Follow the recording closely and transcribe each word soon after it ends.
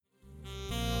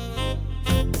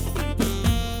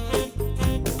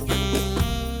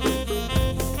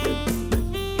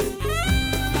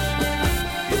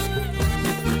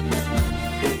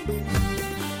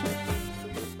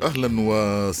أهلا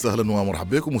وسهلا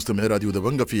ومرحبا بكم مستمعي راديو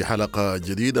دبنقا في حلقة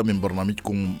جديدة من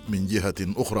برنامجكم من جهة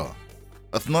أخرى.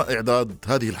 أثناء إعداد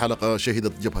هذه الحلقة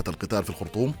شهدت جبهة القتال في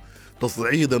الخرطوم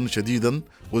تصعيدا شديدا،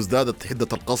 وازدادت حدة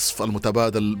القصف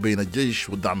المتبادل بين الجيش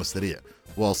والدعم السريع،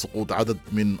 وسقوط عدد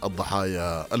من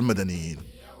الضحايا المدنيين.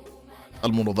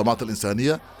 المنظمات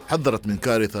الإنسانية حذرت من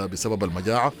كارثة بسبب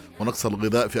المجاعة ونقص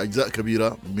الغذاء في أجزاء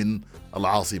كبيرة من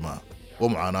العاصمة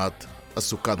ومعاناة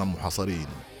السكان المحاصرين.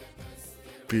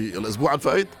 في الأسبوع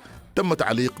الفائت تم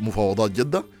تعليق مفاوضات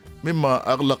جدة،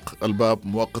 مما أغلق الباب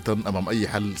مؤقتا أمام أي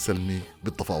حل سلمي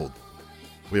بالتفاوض.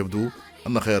 ويبدو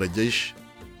أن خيار الجيش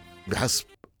بحسب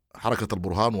حركة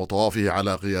البرهان وطوافه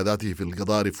على قياداته في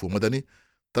القضارف ومدني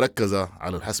تركز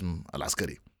على الحسم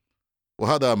العسكري،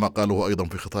 وهذا ما قاله أيضا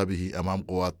في خطابه أمام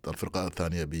قوات الفرقة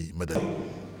الثانية بمدني.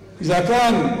 إذا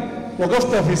كان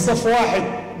وقفت في صف واحد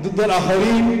ضد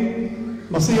الآخرين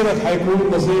مصيرك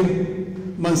حيكون مصير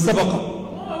من سبق.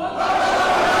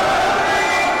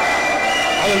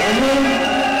 على العموم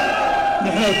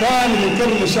نحن ثاني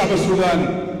بنكرر للشعب السوداني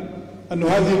أن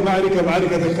هذه المعركة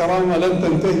معركة الكرامة لن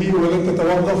تنتهي ولن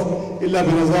تتوقف إلا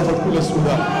بنظافة كل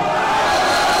السودان.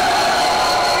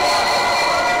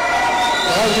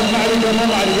 وهذه المعركة ما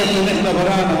معركتنا نحن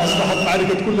برانا، أصبحت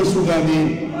معركة كل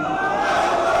السودانيين،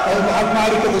 أصبحت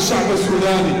معركة الشعب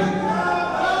السوداني،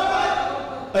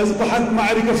 أصبحت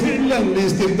معركة فعلا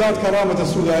لاسترداد كرامة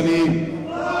السودانيين.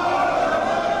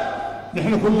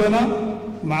 نحن كلنا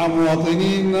مع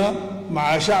مواطنينا،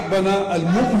 مع شعبنا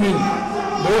المؤمن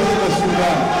بوحدة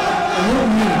السودان،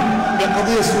 المؤمن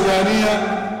بالقضية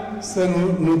السودانية.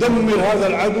 سندمر هذا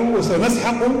العدو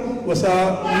وسنسحقه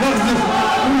وسنغزف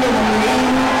كل من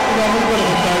يعين إلى مقبرة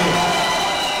التاريخ.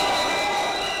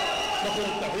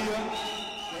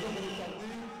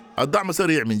 الدعم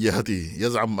السريع من جهته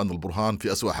يزعم أن البرهان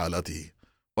في أسوأ حالاته،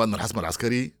 وأن الحسم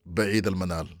العسكري بعيد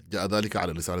المنال. جاء ذلك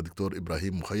على لسان الدكتور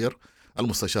إبراهيم مخير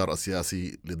المستشار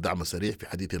السياسي للدعم السريع في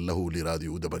حديث له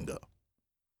لراديو دبنقا.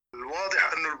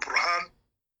 الواضح أن البرهان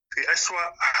في أسوأ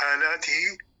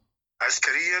حالاته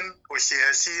عسكريا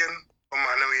وسياسيا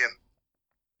ومعنويا.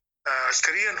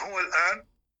 عسكريا هو الآن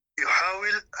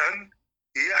يحاول أن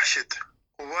يحشد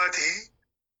قواته،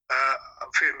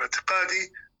 في اعتقادي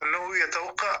أنه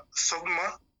يتوقع صدمة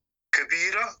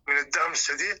كبيرة من الدعم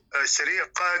السريع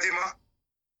قادمة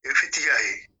في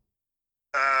اتجاهه.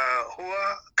 هو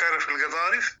كان في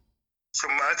القضارف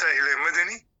ثم أتى إلى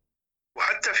مدني،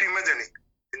 وحتى في مدني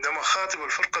عندما خاطب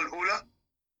الفرقة الأولى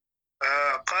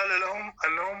قال لهم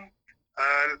أنهم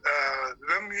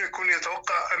لم يكن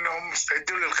يتوقع أنهم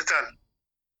مستعدون للقتال،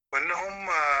 وأنهم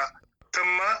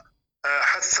تم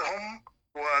حثهم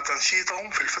وتنشيطهم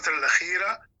في الفترة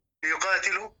الأخيرة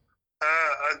ليقاتلوا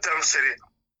الدعم السريع.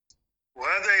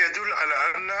 وهذا يدل على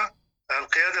أن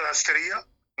القيادة العسكرية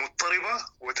مضطربة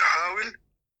وتحاول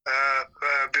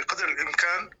بقدر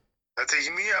الإمكان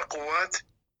تجميع قوات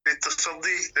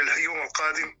للتصدي للهجوم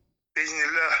القادم بإذن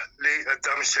الله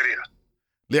للدعم السريع.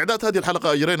 لإعداد هذه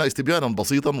الحلقة أجرينا استبيانا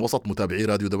بسيطا وسط متابعي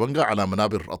راديو دبنقا على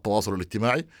منابر التواصل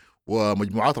الاجتماعي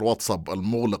ومجموعات الواتساب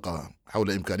المغلقة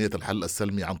حول إمكانية الحل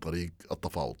السلمي عن طريق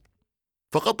التفاوض.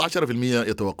 فقط 10%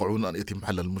 يتوقعون أن يتم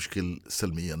حل المشكل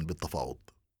سلميا بالتفاوض،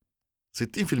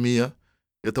 60%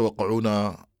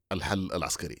 يتوقعون الحل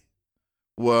العسكري،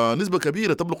 ونسبة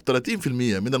كبيرة تبلغ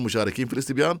 30% من المشاركين في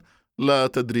الاستبيان لا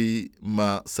تدري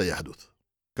ما سيحدث.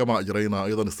 كما أجرينا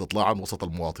أيضا استطلاعا وسط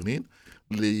المواطنين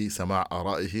لسماع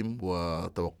آرائهم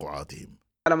وتوقعاتهم.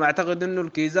 على ما أعتقد أنه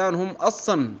الكيزان هم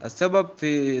أصلا السبب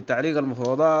في تعليق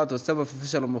المفاوضات والسبب في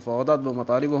فشل المفاوضات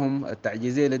بمطالبهم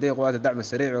التعجيزية لدي قوات الدعم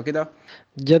السريع وكده.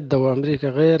 جدة وأمريكا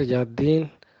غير جادين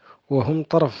وهم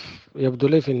طرف يبدو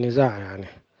لي في النزاع. يعني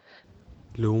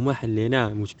لو ما حليناه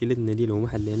مشكلتنا دي، لو ما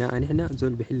حليناه نحن زول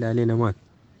بيحل علينا مات.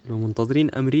 لو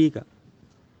منتظرين أمريكا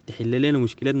تحل لنا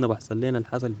مشكلتنا بحصل لنا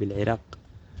الحصل في العراق.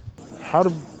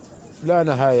 حرب لا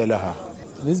نهاية لها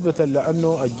نسبة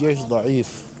لأنه الجيش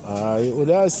ضعيف،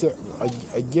 ولا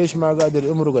الجيش ما قادر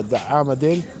يمرق الدعامة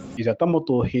ديل. إذا تم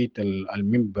توحيد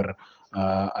المنبر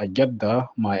الجدة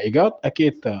مع إيجاد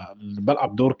أكيد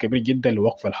بلعب دور كبير جدا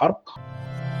لوقف الحرب.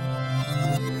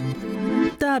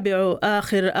 تابعوا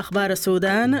آخر أخبار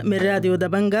السودان من راديو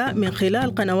دبنقا من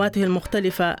خلال قنواته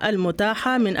المختلفة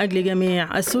المتاحة من أجل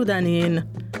جميع السودانيين: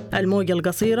 الموجة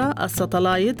القصيرة،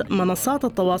 الساتلايت، منصات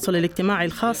التواصل الاجتماعي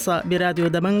الخاصة براديو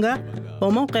دبنقا،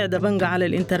 وموقع دبنقا على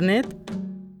الإنترنت.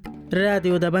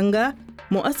 راديو دبنقا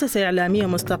مؤسسة إعلامية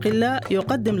مستقلة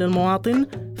يقدم للمواطن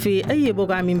في أي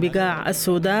بقعة من بقاع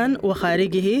السودان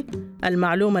وخارجه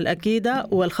المعلومة الأكيدة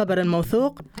والخبر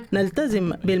الموثوق.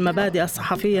 نلتزم بالمبادئ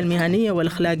الصحفية المهنية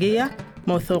والأخلاقية: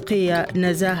 موثوقية،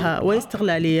 نزاهة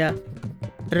واستقلالية.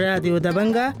 راديو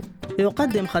دبنقا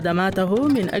يقدم خدماته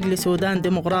من أجل سودان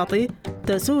ديمقراطي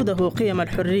تسوده قيم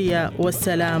الحرية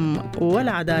والسلام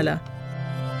والعدالة.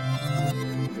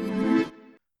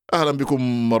 أهلا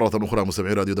بكم مرة أخرى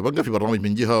مستمعي راديو دبنقا في برنامج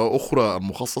من جهة أخرى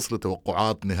المخصص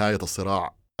لتوقعات نهاية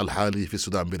الصراع الحالي في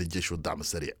السودان بين الجيش والدعم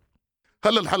السريع.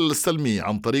 هل الحل السلمي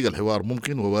عن طريق الحوار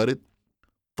ممكن ووارد؟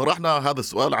 طرحنا هذا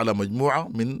السؤال على مجموعة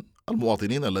من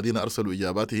المواطنين الذين أرسلوا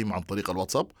إجاباتهم عن طريق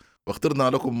الواتساب، واخترنا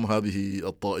لكم هذه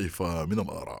الطائفة من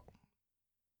الآراء.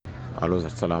 ألو،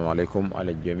 السلام عليكم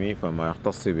على الجميع. فما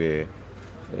يختص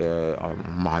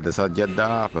بمحادثات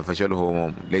جدة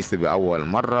ففشله ليس بأول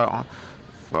مرة،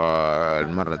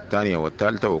 فالمرة الثانية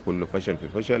والثالثة وكل فشل في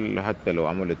فشل. حتى لو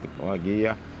عملوا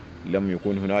اتفاقية لم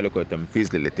يكون هنالك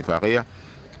تنفيذ للاتفاقية،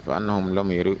 فأنهم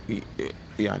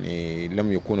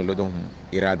لم يكون لديهم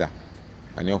إرادة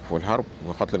أن يوقفوا الحرب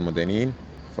وقتل المدنيين.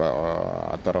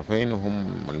 فالطرفين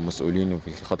هم المسؤولين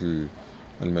في قتل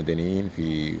المدنيين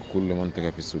في كل منطقة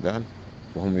في السودان،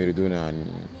 وهم يريدون أن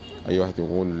أي واحد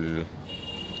يقول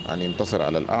أن ينتصر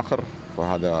على الآخر،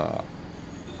 فهذا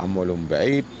عمل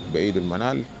بعيد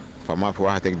المنال. فما في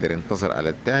واحد يقدر ينتصر على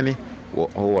الثاني،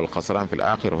 وهو الخسران في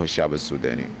الآخر هو الشعب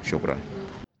السوداني. شكرا.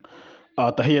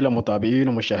 تحية لمتابعين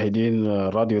ومشاهدين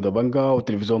راديو دبنقا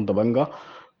وتلفزيون دبنقا،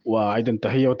 وأيضا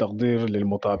تحية وتقدير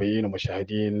للمتابعين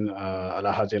ومشاهدين على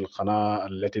هذه القناة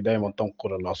التي دائما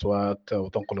تنقل الأصوات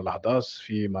وتنقل الأحداث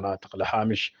في مناطق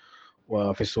الهامش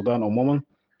وفي السودان عموما.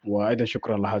 وأيضا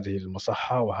شكرا لهذه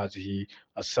المصحة وهذه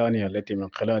الثانية التي من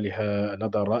خلالها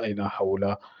ندى رأينا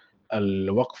حول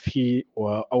الوقف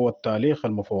أو التعليق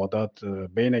المفاوضات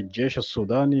بين الجيش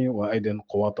السوداني وأيضا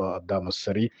قوات الدعم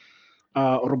السري.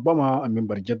 ربما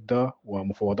منبر جدة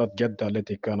ومفاوضات جدة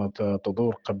التي كانت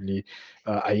تدور قبل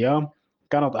أيام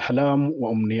كانت أحلام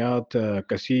وأمنيات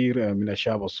كثير من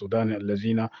الشعب السوداني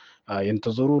الذين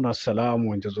ينتظرون السلام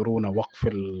وينتظرون وقف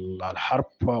الحرب،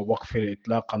 وقف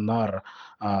إطلاق النار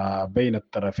بين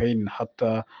الطرفين،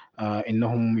 حتى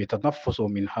إنهم يتنفسوا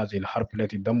من هذه الحرب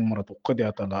التي دمرت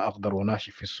وقضت على أخضر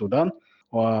وناشف في السودان.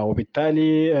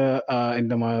 وبالتالي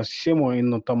عندما سمعوا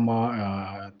انه تم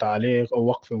تعليق او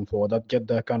وقف مفاوضات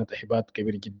جده كانت احباط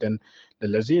كبير جدا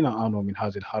للذين عانوا من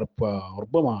هذه الحرب.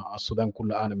 ربما السودان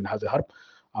كله عانى من هذه الحرب،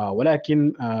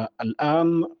 ولكن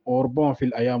الان وربما في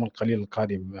الايام القليله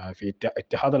القادمه في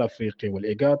الاتحاد الافريقي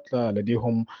والايجاد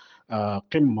لديهم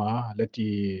قمه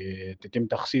التي تتم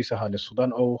تخصيصها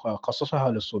للسودان او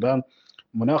خصصها للسودان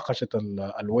مناقشه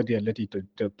الودية التي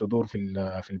تدور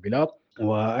في البلاد،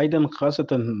 وأيضا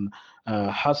خاصة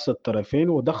حث الطرفين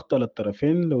وضغط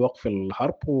الطرفين لوقف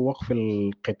الحرب ووقف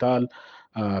القتال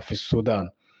في السودان.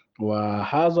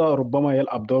 وهذا ربما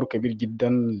يلعب دور كبير جدا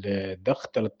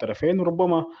لضغط الطرفين،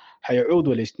 وربما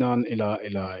حيعودوا الاثنان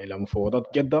إلى مفاوضات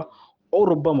جدة، أو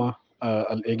ربما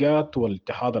الإيجاد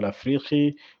والاتحاد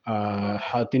الأفريقي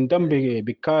حتندم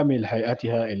بكامل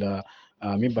هيئتها إلى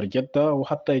منبر جدة،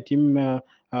 وحتى يتم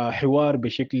حوار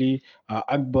بشكل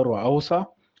أكبر وأوسع،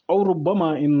 أو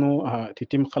ربما إنه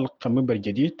تتم خلق منبر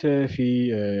جديد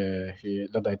في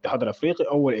لدى الاتحاد الأفريقي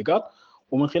أو الإيجاد،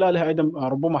 ومن خلالها أيضا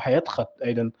ربما حيضغط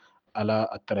أيضا على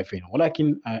الطرفين.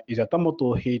 ولكن إذا تم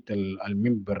توحيد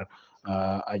المنبر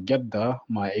الجدة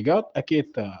مع إيجاد، أكيد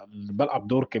بلعب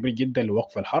دور كبير جدا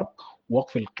لوقف الحرب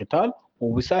ووقف القتال،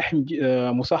 وبيساهم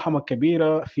مساهمة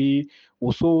كبيرة في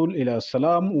وصول إلى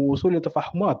السلام ووصول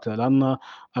لتفاهمات، لأن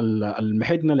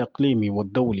المحيطنا الإقليمي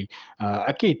والدولي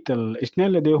أكيد الاثنين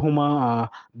لديهما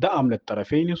دعم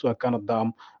للطرفين، سواء كان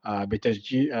الدعم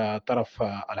بتشجيع طرف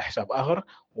على حساب آخر.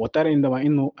 وترى عندما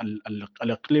إنه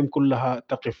الإقليم كلها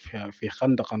تقف في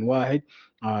خندق واحد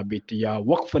باتجاه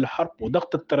وقف الحرب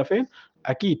وضغط الطرفين،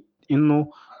 أكيد إنه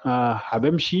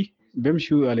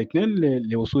بيمشوا الاثنين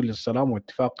لوصول للسلام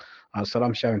واتفاق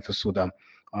سلام شامل في السودان.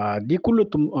 دي كل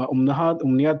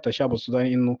أمنيات الشعب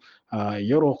السوداني، إنه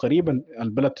يروا قريبا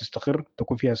البلد تستقر،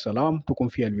 تكون فيها سلام، تكون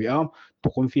فيها الوئام،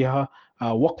 تكون فيها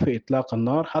وقف إطلاق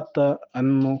النار، حتى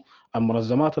أنه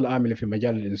المنظمات العاملة في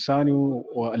المجال الإنساني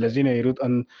والذين يريد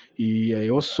أن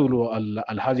يوصلوا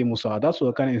هذه المساعدات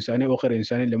سواء كان إنساني أو غير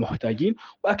إنساني لمحتاجين،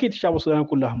 وأكيد الشعب السوداني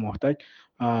كلها محتاج.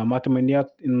 ما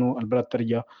تمنيات إنه البلد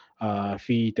ترجع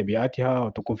في طبيعتها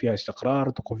وتكون فيها استقرار،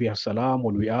 تكون فيها السلام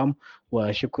والوئام.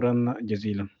 وشكرا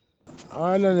جزيلا.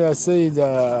 أهلا يا سيد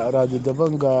راديو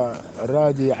دبنقا،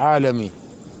 رادي عالمي.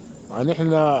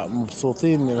 ونحن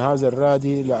مبسوطين من هذا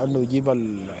الرادي لأنه يجيب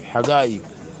الحقائق.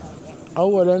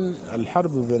 أولا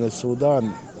الحرب بين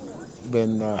السودان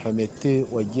بين حميدتي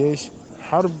والجيش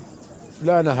حرب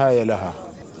لا نهاية لها،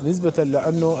 نسبة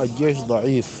لأنه الجيش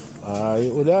ضعيف،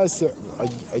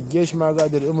 الجيش ما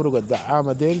قادر يمرق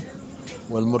الدعامة ديل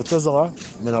والمرتزقة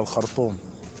من الخرطوم.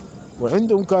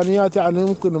 وعنده إمكانيات يعني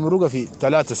ممكن نمرقها في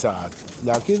 3 ساعات،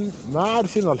 لكن ما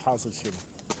عارفين الحاصل شنو.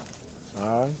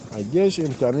 الجيش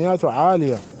إمكانياته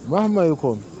عالية مهما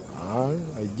يكون.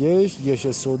 الجيش جيش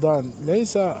السودان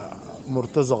ليس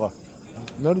مرتزقة.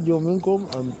 نرجو منكم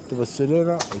أن تبثوا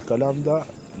لنا الكلام ده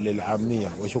للعامية،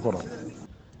 وشكرا.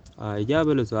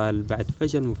 إجابة لسؤال: بعد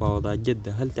فشل مفاوضات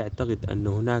جدة، هل تعتقد أن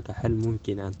هناك حل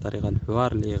ممكن عن طريق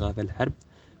الحوار لإيقاف الحرب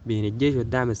بين الجيش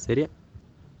والدعم السريع؟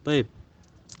 طيب،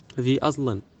 في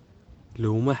أصلا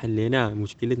لو ما حليناه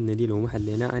مشكلتنا دي، لو ما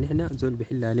حليناها نحن زول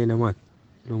بيحل علينا مات.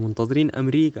 لو منتظرين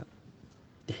أمريكا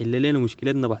تحل لنا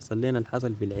مشكلتنا بحصل لنا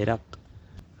الحصل في العراق.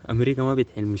 أمريكا ما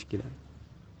بتحل مشكلة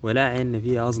ولا عيننا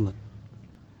فيها أصلا.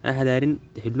 احنا دايرين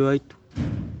تحلوها انتوا،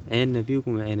 عيننا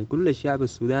فيكم، عين كل الشعب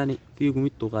السوداني فيكم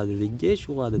انتوا، قادة الجيش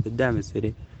وقادة الدعم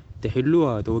السريع،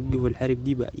 تحلوها وتوقفوا الحرب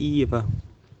دي بأي فهم.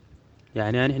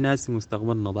 يعني نحن هسه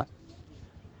مستقبلنا ضاع،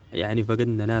 يعني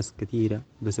فقدنا ناس كثيرة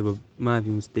بسبب ما في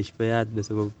مستشفيات،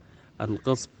 بسبب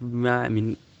القصف مع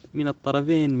من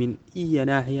الطرفين، من أي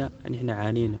ناحية نحن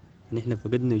عانينا. نحن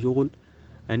فقدنا شغل،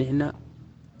 نحن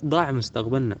ضاع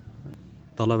مستقبلنا.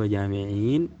 طلبة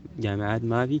جامعيين جامعات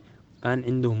ما في كان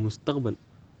عندهم مستقبل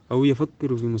أو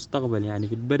يفكروا في مستقبل، يعني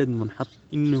في البلد منحط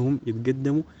إنهم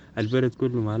يتقدموا، البلد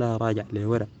كله ما لها راجع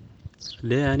لورا.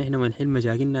 ليه يعني إحنا ما نحل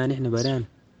مشاكلنا؟ نحن برانا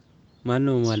ما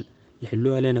لهم مال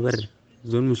يحلوها علينا برا.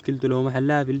 زول مشكلته لو ما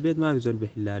حلها في البيت ما في زول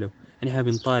بيحلها له. نحن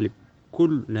بنطالب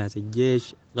كل ناس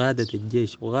الجيش، قادة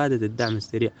الجيش وقادة الدعم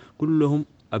السريع، كلهم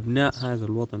أبناء هذا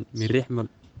الوطن من رحمة،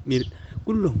 من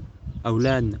كلهم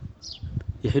أولادنا،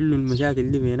 يحلوا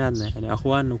المشاكل دي بيناتنا. يعني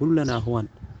أخواننا كلنا أخوان،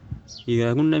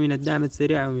 إذا كنا من الدعم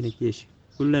السريع ومن الجيش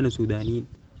كلنا سودانيين،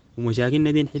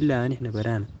 ومشاكلنا دي نحلها نحن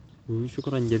برانا.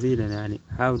 وشكرا جزيلا. يعني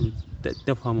حاولوا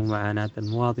تفهموا معاناة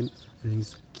المواطن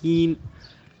المسكين،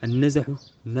 النزحوا،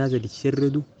 الناس اللي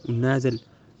تشردوا، والناس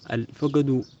اللي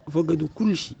فقدوا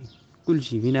كل شيء، كل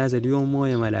شيء. في ناس اليوم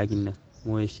موية ما لاقينا،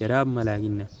 موية الشراب ما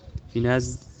لاقينا، في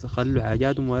ناس خلوا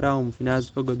حاجاتهم وراهم، في ناس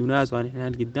فقدوا ناس،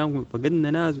 ونحن قدامكم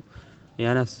فقدنا ناس.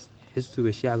 يا ناس حسوا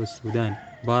بالشعب السوداني،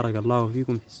 بارك الله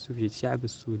فيكم، حسوا في الشعب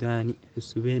السوداني،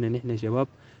 حسوا بينا نحن شباب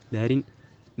دارين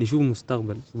نشوف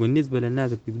مستقبل. وبالنسبة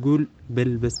للناس اللي بتقول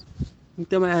بلبس،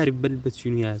 انت ما عارف بلبس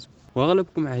شنو ياسو،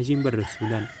 واغلبكم عايشين برا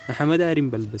السودان. نحن ما دارين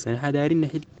بلبس، نحن دارين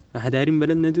نحل، نحن دارين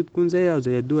بلدنا دي تكون زيها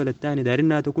وزي الدول التانية، دارين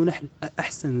انها تكون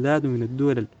احسن ذاته من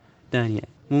الدول التانية.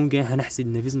 ممكن احنا نحسد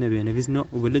نفسنا بنفسنا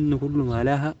وبلدنا كله ما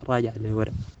لها راجع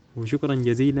لورا. وشكرا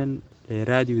جزيلا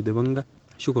لراديو دبنقا،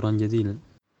 شكرا جزيلا.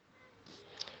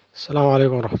 السلام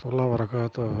عليكم ورحمة الله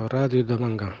وبركاته. راديو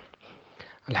دبنقا.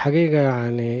 الحقيقة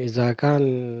يعني إذا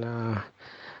كان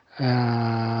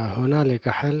هنالك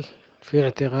حل، في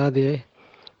اعتقادي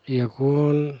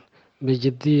يكون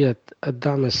بجدية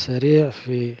الدعم السريع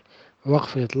في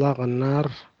وقف إطلاق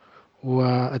النار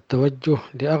والتوجه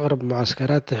لأقرب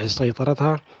معسكرات تحت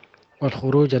سيطرتها،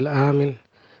 والخروج الآمن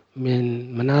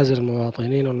من منازل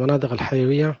المواطنين والمناطق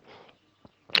الحيوية،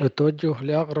 والتوجه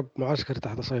لأقرب معسكر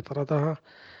تحت سيطرتها،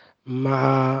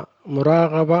 مع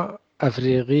مراقبة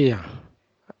أفريقية.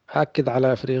 أكد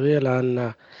على أفريقيا،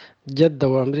 لأن جدة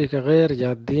وأمريكا غير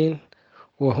جادين،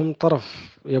 وهم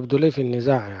طرف يبدو لي في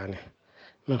النزاع، يعني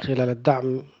من خلال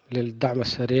الدعم للدعم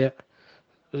السريع،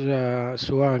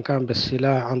 سواء كان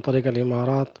بالسلاح عن طريق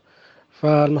الإمارات.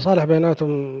 فالمصالح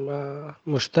بيناتهم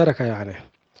مشتركة، يعني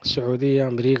السعودية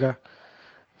أمريكا.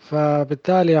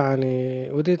 فبالتالي يعني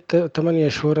ودي 8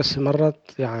 شهور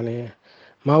استمرت، يعني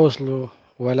ما وصلوا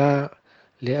ولا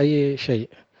لأي شيء.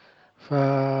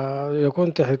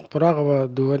 فيكون تحت مراقبة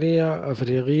دولية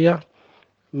أفريقية،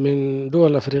 من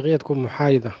دول أفريقية تكون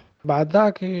محايدة. بعد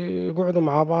ذاك يقعدوا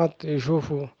مع بعض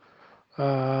يشوفوا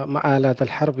مآلات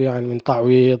الحرب، يعني من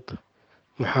تعويض،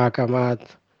 محاكمات،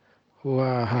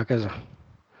 وهكذا.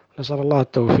 نسأل الله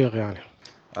التوفيق يعني.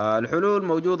 الحلول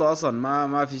موجودة أصلا،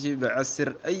 ما في شيء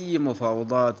بيعسر أي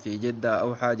مفاوضات في جدة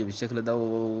أو حاجة بالشكل ده،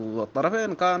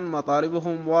 والطرفين كان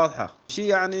مطالبهم واضحة. شيء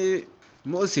يعني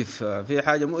مؤسف، في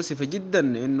حاجة مؤسفة جدا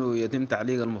إنه يتم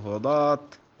تعليق المفاوضات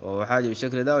وحاجة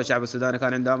بالشكل ده. والشعب السوداني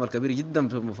كان عنده أمل كبير جدا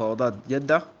في مفاوضات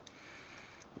جدة،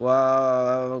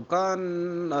 وكان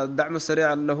الدعم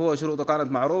السريع اللي هو شروطه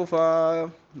كانت معروفة: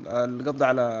 القبض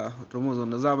على رموز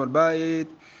النظام البائد،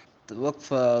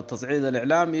 وقف التصعيد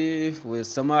الإعلامي،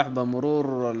 والسماح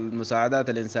بمرور المساعدات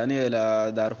الإنسانية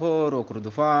إلى دارفور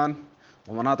وكردفان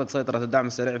ومناطق سيطرة الدعم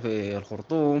السريع في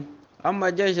الخرطوم. أما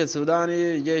الجيش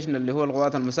السوداني، جيشنا اللي هو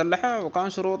القوات المسلحة، وكان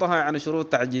شروطها يعني شروط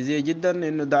تعجيزية جدا: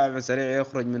 إنه الدعم السريع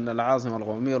يخرج من العاصمة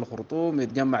القومية الخرطوم،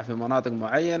 يتجمع في مناطق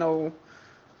معينة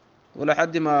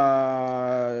ولحد ما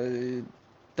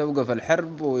توقف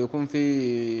الحرب ويكون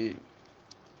في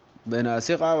بين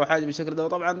ثقة وحاجة بالشكل ده.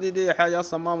 وطبعا دي حاجة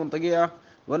أصلا ما منطقية،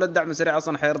 ولا الدعم السريع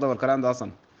أصلا حيرضى بالكلام ده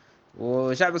أصلا.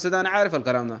 والشعب السوداني عارف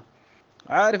الكلام ده،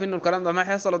 عارف إنه الكلام ده ما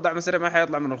حيحصل، الدعم السريع ما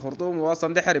حيطلع من الخرطوم،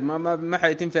 وأصلا دي حرب ما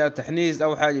حيتم فيها تحنيس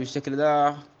أو حاجة بالشكل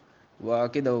ده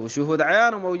وكده. وشهود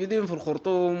عيان موجودين في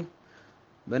الخرطوم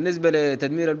بالنسبة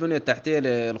لتدمير البنية التحتية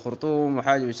للخرطوم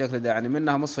وحاجة بالشكل ده، يعني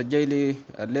منها مصفى الجيلي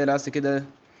الليلة هسه كده.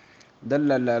 ده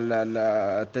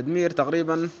التدمير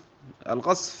تقريبا،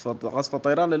 قصف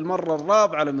الطيران للمرة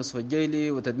الرابعة لمصفى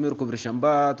الجيلي، وتدمير كوبري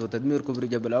شمبات، وتدمير كوبري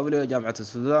جبل أولياء، جامعة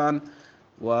السودان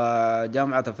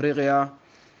وجامعة أفريقيا.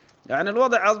 يعني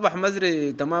الوضع أصبح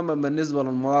مزري تماما بالنسبة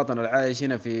للمواطن العايش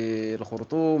هنا في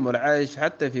الخرطوم، والعايش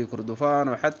حتى في كردفان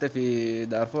وحتى في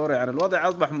دارفور. يعني الوضع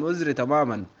أصبح مزري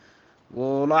تماما.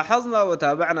 ولاحظنا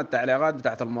وتابعنا التعليقات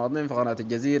بتاعت المواطنين في قناة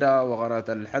الجزيرة وقناة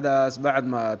الحدث بعد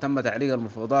ما تم تعليق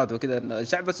المفاوضات وكده.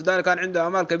 الشعب السوداني كان عنده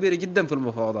آمال كبيرة جدا في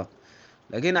المفاوضات،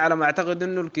 لكن على ما أعتقد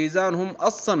إنه الكيزان هم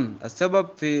أصلا السبب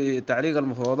في تعليق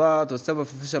المفاوضات، والسبب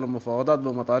في فشل المفاوضات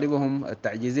بمطالبهم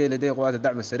التعجيزية لدى قوات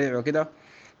الدعم السريع وكده.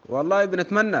 والله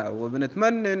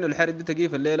بنتمنى إنه الحرب دي تجي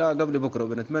في الليلة قبل بكرة،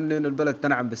 وبنتمنى إنه البلد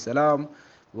تنعم بالسلام،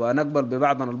 ونقبل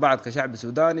ببعضنا البعض كشعب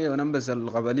سوداني، وننبذ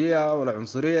القبلية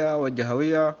والعنصرية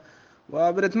والجهوية.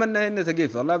 وبنتمنى إنه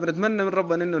تجيف، والله بنتمنى من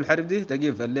ربنا إنه الحرب دي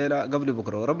تجيف في الليلة قبل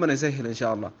بكرة، وربنا يسهل إن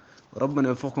شاء الله، وربنا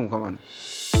يوفقكم كمان.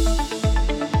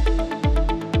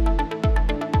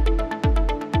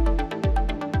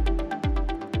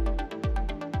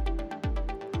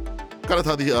 كانت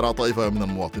هذه آراء طائفة من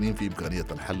المواطنين في إمكانية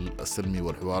الحل السلمي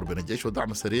والحوار بين الجيش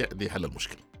والدعم السريع لحل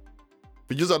المشكلة.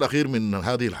 في الجزء الأخير من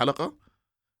هذه الحلقة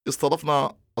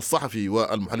استضفنا الصحفي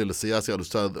والمحلل السياسي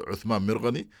الأستاذ عثمان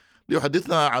مرغني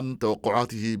ليحدثنا عن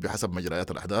توقعاته بحسب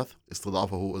مجريات الأحداث.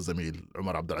 استضافه الزميل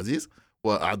عمر عبد العزيز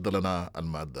وأعد لنا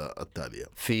المادة التالية.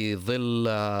 في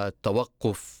ظل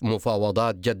توقف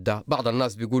مفاوضات جدة، بعض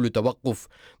الناس بيقولوا توقف،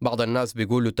 بعض الناس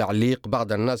بيقولوا تعليق،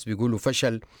 بعض الناس بيقولوا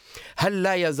فشل، هل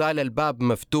لا يزال الباب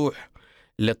مفتوح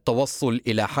للتوصل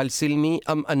إلى حل سلمي،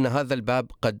 أم أن هذا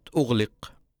الباب قد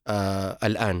أغلق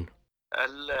الآن؟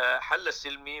 الحل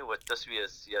السلمي والتسوية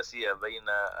السياسية بين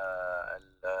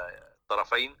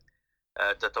الطرفين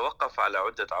تتوقف على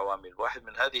عدة عوامل. واحد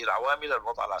من هذه العوامل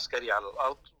الوضع العسكري على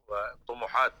الأرض،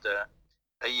 وطموحات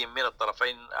أي من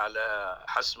الطرفين على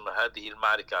حسم هذه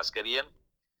المعركة عسكريا.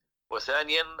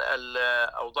 وثانيا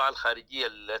الأوضاع الخارجية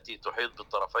التي تحيط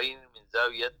بالطرفين من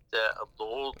زاوية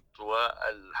الضغوط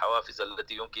والحوافز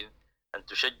التي يمكن أن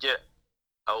تشجع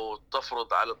أو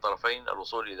تفرض على الطرفين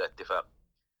الوصول إلى اتفاق.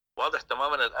 واضح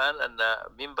تماما الآن أن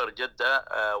منبر جدة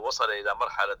وصل إلى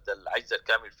مرحلة العجز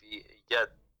الكامل في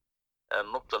إيجاد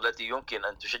النقطة التي يمكن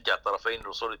أن تشجع الطرفين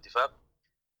لوصول اتفاق،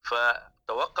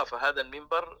 فتوقف هذا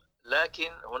المنبر.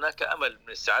 لكن هناك أمل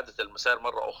من استعادة المسار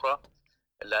مرة أخرى،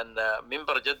 لأن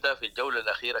منبر جدة في الجولة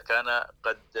الأخيرة كان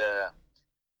قد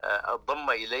ضم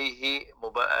إليه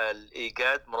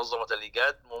الإيجاد، منظمة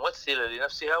الإيجاد ممثلة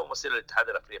لنفسها وممثلة للاتحاد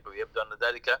الأفريقي، ويبدو أن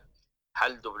ذلك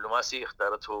حل دبلوماسي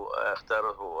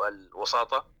اختاره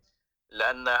الوساطة،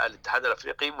 لأن الاتحاد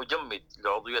الأفريقي مجمد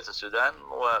لعضوية السودان،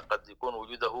 وقد يكون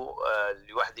وجوده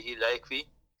لوحده لا يكفي،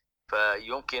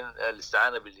 فيمكن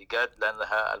الاستعانة بالإيجاد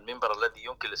لأنها المنبر الذي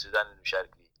يمكن للسودان أن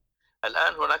يشارك فيه.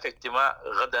 الآن هناك اجتماع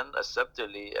غدا السبت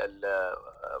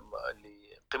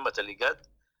لقمة الإيجاد،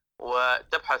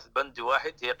 وتبحث بند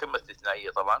واحد، هي قمة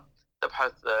استثنائية طبعا،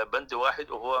 تبحث بند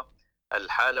واحد وهو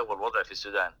الحالة والوضع في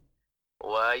السودان،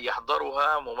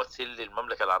 ويحضرها ممثل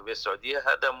للمملكة العربية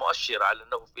السعودية. هذا مؤشر على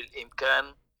أنه في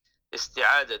الإمكان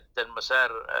استعادة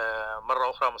المسار مرة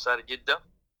أخرى، مسار جدة،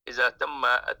 إذا تم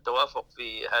التوافق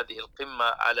في هذه القمة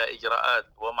على إجراءات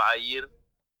ومعايير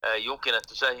يمكن أن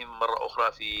تساهم مرة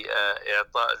أخرى في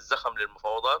إعطاء الزخم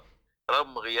للمفاوضات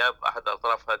رغم غياب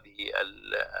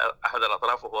أحد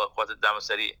الأطراف وهو قوات الدعم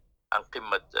السريع عن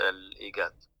قمة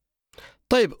الإيجاد.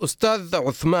 طيب أستاذ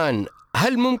عثمان،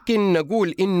 هل ممكن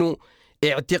نقول إنه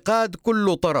اعتقاد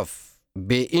كل طرف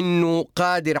بأنه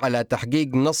قادر على تحقيق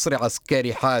نصر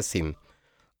عسكري حاسم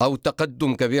أو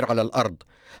تقدم كبير على الأرض،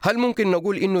 هل ممكن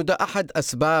نقول إنه ده أحد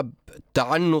أسباب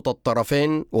تعنت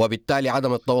الطرفين وبالتالي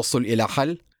عدم التوصل إلى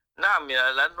حل؟ نعم،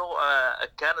 لأنه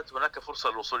كانت هناك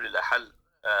فرصة للوصول إلى حل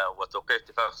وتوقيع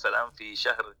اتفاق سلام في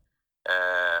شهر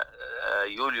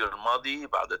يوليو الماضي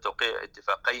بعد توقيع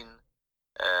اتفاقين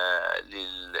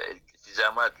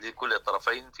للالتزامات لكل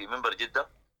الطرفين في منبر جدة،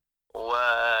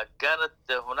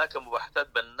 وكانت هناك مباحثات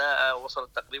بناءة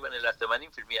وصلت تقريبا إلى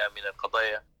 80% من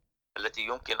القضايا التي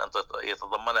يمكن أن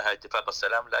يتضمنها اتفاق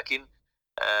السلام. لكن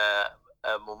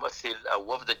ممثل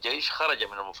أو وفد الجيش خرج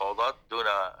من المفاوضات دون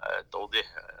توضيح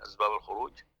أسباب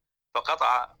الخروج،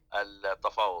 فقطع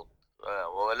التفاوض،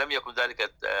 ولم يكن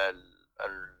ذلك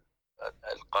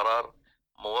القرار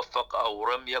موفق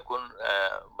أو لم يكن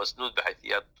مسنود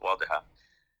بحيثيات واضحة.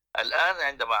 الآن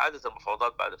عندما عادت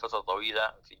المفاوضات بعد فترة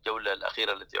طويلة في الجولة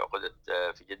الأخيرة التي عقدت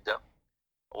في جدة،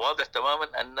 واضح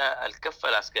تماما أن الكفة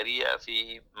العسكرية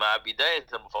مع بداية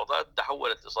المفاوضات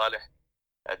تحولت لصالح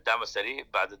الدعم السريع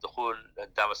بعد دخول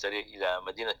الدعم السريع إلى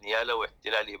مدينة نيالا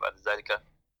واحتلاله بعد ذلك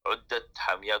عدة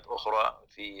حاميات أخرى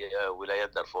في ولايات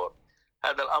دارفور.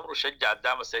 هذا الأمر شجع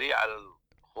الدعم السريع على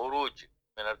الخروج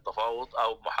من التفاوض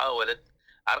أو محاولة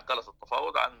عرقلة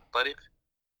التفاوض عن طريق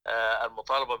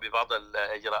المطالبة ببعض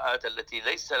الإجراءات التي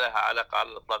ليس لها علاقة على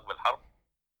الإطلاق بالحرب،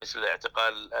 مثل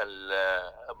اعتقال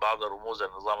بعض رموز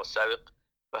النظام السابق.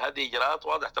 فهذه إجراءات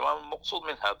واضح تماما مقصود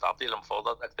منها تعطيل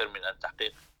المفاوضات أكثر من أن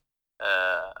تحقيق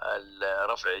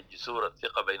رفع جسور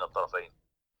الثقة بين الطرفين،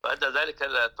 فأدى ذلك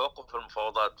إلى توقف في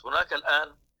المفاوضات. هناك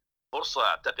الآن فرصة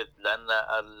أعتقد، لأن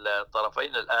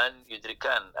الطرفين الآن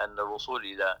يدركان أن الوصول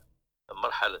إلى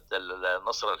مرحلة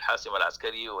النصر الحاسم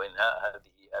العسكري وإنهاء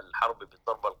هذه الحرب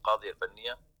بالضربة القاضية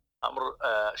الفنية أمر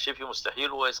شبه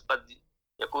مستحيل، وقد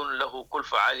يكون له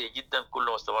كلفة عالية جدا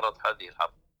كلما استمرت هذه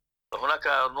الحرب. فهناك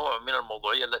نوع من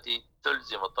الموضوعية التي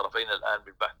تلزم الطرفين الآن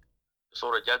بالبحث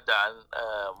بصورة جادة عن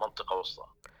منطقة وسطى.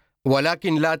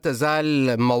 ولكن لا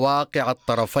تزال مواقع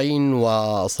الطرفين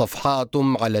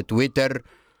وصفحاتهم على تويتر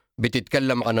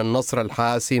بتتكلم عن النصر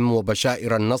الحاسم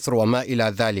وبشائر النصر وما إلى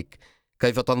ذلك.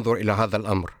 كيف تنظر إلى هذا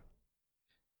الأمر؟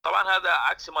 طبعا هذا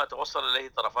عكس ما توصل إليه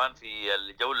الطرفان في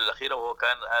الجولة الأخيرة، وهو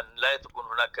كان أن لا تكون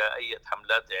هناك أي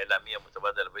حملات إعلامية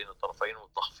متبادلة بين الطرفين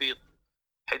وتخفيض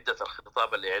حدة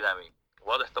الخطاب الإعلامي.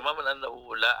 واضح تماما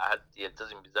أنه لا أحد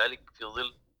يلتزم بذلك في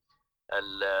ظل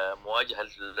المواجهة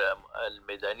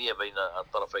الميدانية بين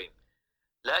الطرفين،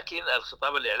 لكن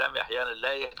الخطاب الإعلامي أحيانا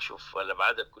لا يكشف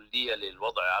الأبعاد الكلية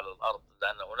للوضع على الأرض،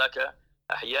 لأن هناك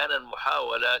أحيانا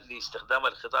محاولة لاستخدام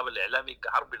الخطاب الإعلامي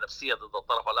كحرب نفسية ضد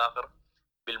الطرف الآخر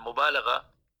بالمبالغة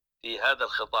في هذا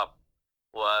الخطاب،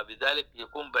 وبذلك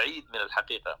يكون بعيد من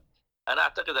الحقيقة. أنا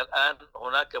أعتقد الآن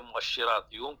هناك مؤشرات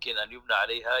يمكن أن يبنى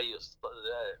عليها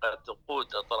قد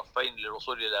تقود الطرفين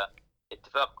للوصول إلى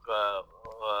اتفاق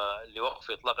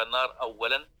لوقف إطلاق النار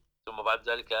أولا، ثم بعد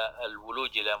ذلك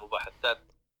الولوج إلى مباحثات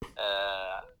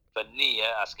فنية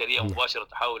عسكرية مباشرة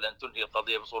تحاول أن تنهي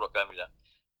القضية بصورة كاملة.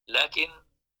 لكن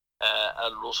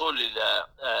الوصول إلى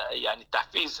يعني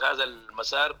تحفيز هذا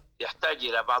المسار يحتاج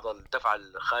إلى بعض الدفع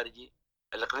الخارجي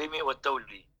الإقليمي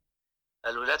والدولي.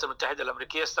 الولايات المتحدة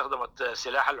الأمريكية استخدمت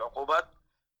سلاح العقوبات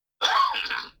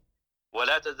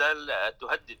ولا تزال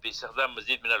تهدد باستخدام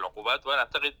مزيد من العقوبات، وأنا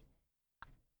أعتقد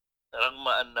رغم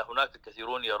أن هناك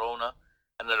كثيرون يرون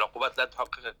أن العقوبات لا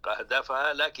تحقق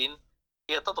أهدافها، لكن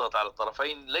هي تضغط على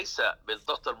الطرفين ليس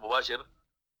بالضغط المباشر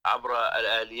عبر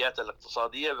الآليات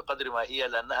الاقتصادية بقدر ما هي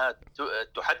لأنها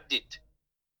تحدد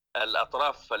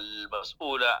الأطراف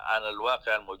المسؤولة عن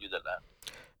الواقع الموجود الآن.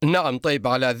 نعم، طيب،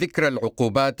 على ذكر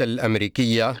العقوبات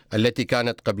الأمريكية التي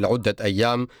كانت قبل عدة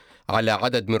أيام على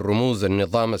عدد من رموز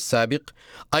النظام السابق،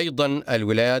 أيضا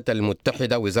الولايات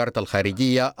المتحدة وزارة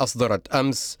الخارجية أصدرت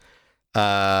أمس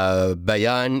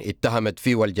بيان اتهمت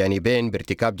فيه الجانبين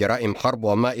بارتكاب جرائم حرب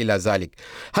وما إلى ذلك.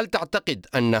 هل تعتقد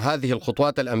أن هذه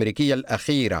الخطوات الأمريكية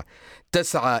الأخيرة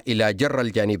تسعى إلى جر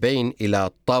الجانبين إلى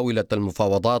طاولة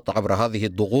المفاوضات عبر هذه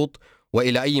الضغوط،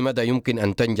 وإلى أي مدى يمكن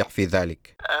أن تنجح في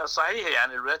ذلك؟ صحيح،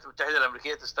 يعني الولايات المتحدة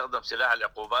الأمريكية تستخدم سلاح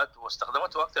العقوبات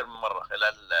واستخدمته أكثر من مرة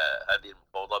خلال هذه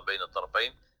المفاوضات بين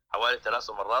الطرفين حوالي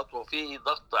 3 مرات، وفيه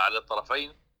ضغط على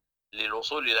الطرفين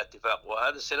للوصول إلى اتفاق.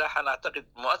 وهذا السلاح أنا أعتقد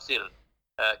مؤثر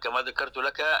كما ذكرت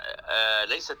لك،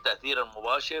 ليس التأثير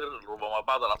المباشر، ربما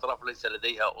بعض الأطراف ليس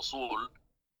لديها أصول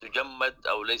تجمد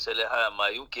أو ليس لها ما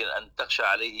يمكن أن تخشى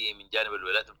عليه من جانب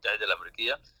الولايات المتحدة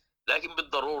الأمريكية، لكن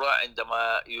بالضرورة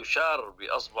عندما يشار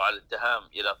بأصبع الاتهام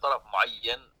إلى طرف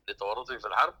معين لتورطه في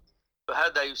الحرب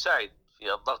فهذا يساعد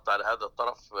في الضغط على هذا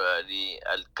الطرف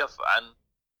للكف عن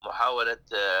محاولة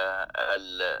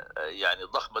يعني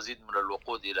ضخ مزيد من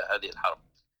الوقود إلى هذه الحرب.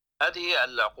 هذه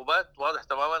العقوبات واضح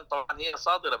تماما طبعا هي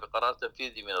صادرة بقرار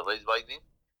تنفيذي من الرئيس بايدن،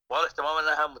 واضح تماما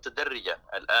أنها متدرجة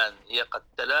الآن، هي قد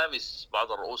تلامس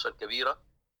بعض الرؤوس الكبيرة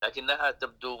لكنها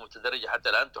تبدو متدرجة حتى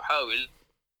الآن، تحاول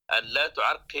أن لا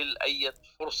تعرقل أي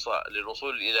فرصة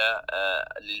للوصول إلى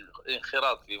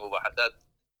الانخراط في مباحثات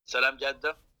سلام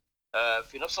جادة.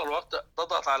 في نفس الوقت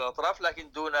تضغط على الأطراف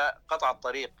لكن دون قطع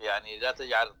الطريق، يعني لا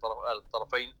تجعل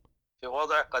الطرفين في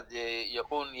وضع قد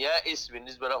يكون يائس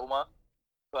بالنسبة لهما،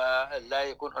 فلا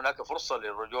يكون هناك فرصة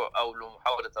للرجوع أو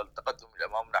لمحاولة التقدم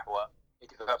للأمام نحو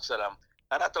اتفاق سلام.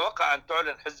 أنا أتوقع أن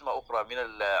تعلن حزمة أخرى من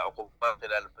العقوبات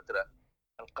خلال الفترة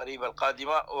القريبة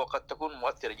القادمة، وقد تكون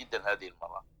مؤثرة جدا هذه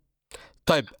المرة.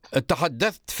 طيب،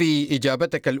 تحدثت في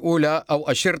إجابتك الأولى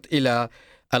أو أشرت إلى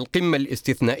القمة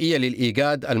الاستثنائية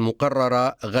للإيجاد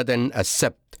المقررة غدا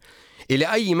السبت.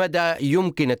 إلى أي مدى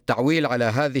يمكن التعويل على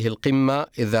هذه القمة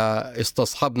إذا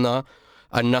استصحبنا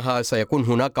أنها سيكون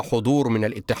هناك حضور من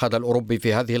الاتحاد الأوروبي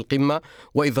في هذه القمة،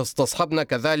 وإذا استصحبنا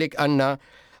كذلك أن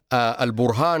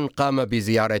البرهان قام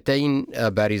بزيارتين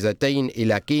بارزتين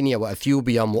إلى كينيا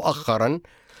وأثيوبيا مؤخرا،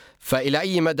 فإلى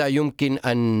أي مدى يمكن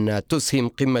أن تسهم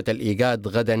قمة الإيجاد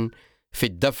غدا في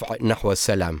الدفع نحو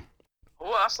السلام؟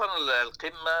 هو أصلا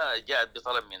القمة جاءت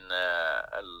بطلب من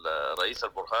الرئيس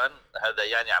البرهان، هذا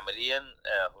يعني عمليا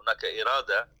هناك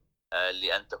إرادة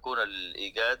لأن تكون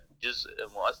الإيجاد جزء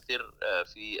مؤثر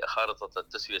في خارطة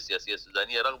التسوية السياسية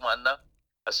السودانية، رغم أن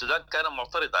السودان كان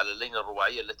معترض على اللجنة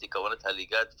الرباعية التي كونتها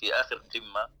الإيجاد في آخر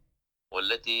قمة،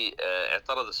 والتي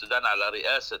اعترض السودان على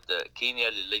رئاسة كينيا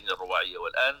للجنة الرباعية.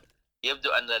 والآن يبدو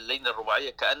أن اللجنة الرباعية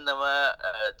كأنما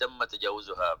تم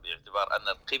تجاوزها، باعتبار أن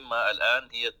القمة الآن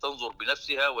هي تنظر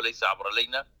بنفسها وليس عبر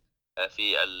لجنة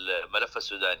في الملف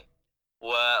السوداني.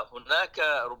 وهناك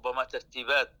ربما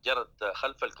ترتيبات جرت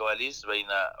خلف الكواليس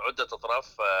بين عدة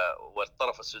أطراف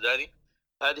والطرف السوداني.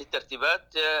 هذه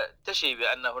الترتيبات تشي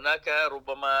بأن هناك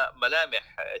ربما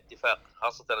ملامح اتفاق،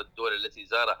 خاصة الدول التي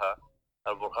زارها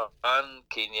البرهان،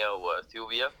 كينيا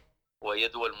وأثيوبيا، وهي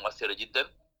دول مؤثرة جدا.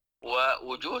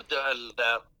 ووجود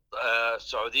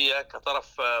السعودية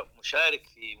كطرف مشارك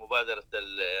في مبادرة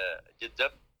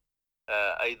جدة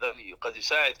أيضا قد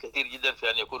يساعد كثير جدا في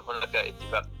أن يكون هناك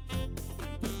اتفاق.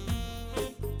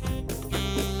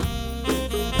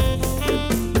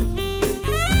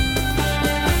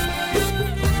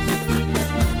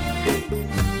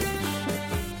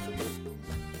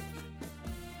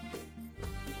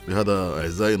 بهذا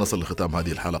أعزائي نصل لختام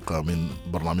هذه الحلقة من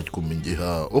برنامجكم من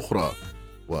جهة أخرى،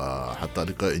 وحتى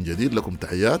لقاء جديد لكم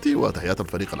تحياتي وتحيات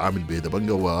الفريق العامل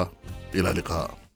بدبنقا، وإلى اللقاء.